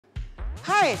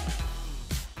Hi,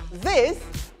 this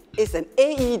is an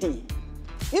AED.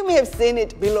 You may have seen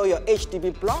it below your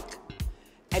HDB block,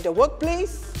 at the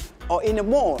workplace, or in a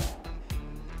mall.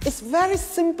 It's very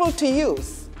simple to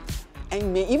use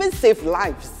and may even save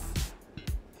lives.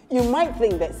 You might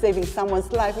think that saving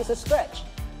someone's life is a stretch,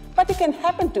 but it can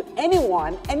happen to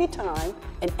anyone, anytime,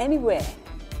 and anywhere.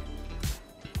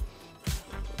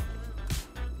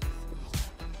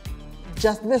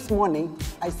 Just this morning,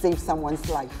 I saved someone's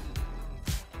life.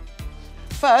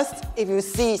 First, if you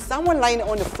see someone lying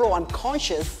on the floor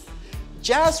unconscious,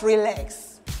 just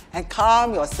relax and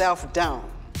calm yourself down.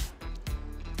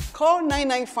 Call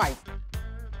 995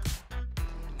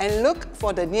 and look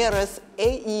for the nearest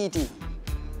AED.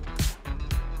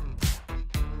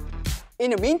 In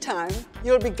the meantime,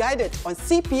 you'll be guided on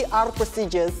CPR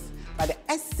procedures by the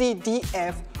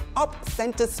SCDF Op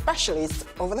Center specialist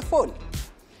over the phone.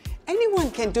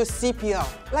 Anyone can do CPR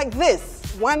like this.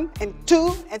 1 and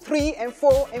 2 and 3 and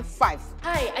 4 and 5.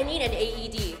 Hi, I need an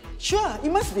AED. Sure, it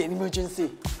must be an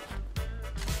emergency.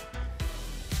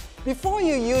 Before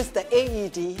you use the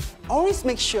AED, always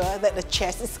make sure that the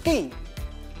chest is clean.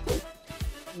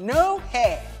 No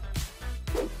hair,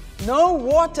 no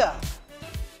water,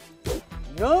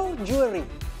 no jewelry.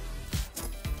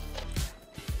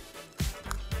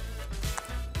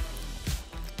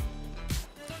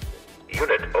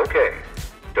 Unit okay.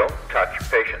 Don't touch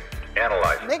patient.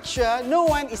 Analyzing. Make sure no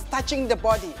one is touching the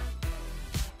body.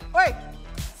 Oi,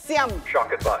 Siam.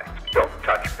 Shock advised. Don't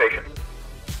touch patient.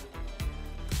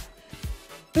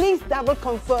 Please double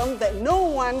confirm that no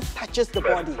one touches the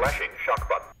body. Flashing shock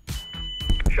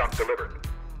button. Shock delivered.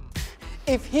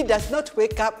 If he does not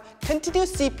wake up, continue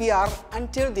CPR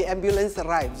until the ambulance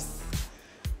arrives.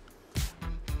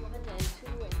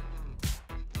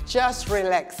 Just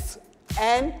relax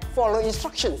and follow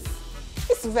instructions.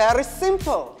 It's very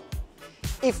simple.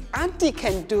 If Aunty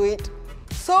can do it,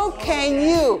 so can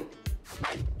you.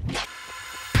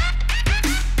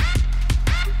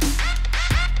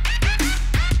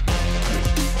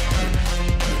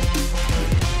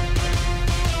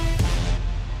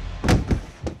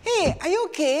 Hey, are you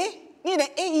okay? Need an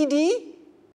AED?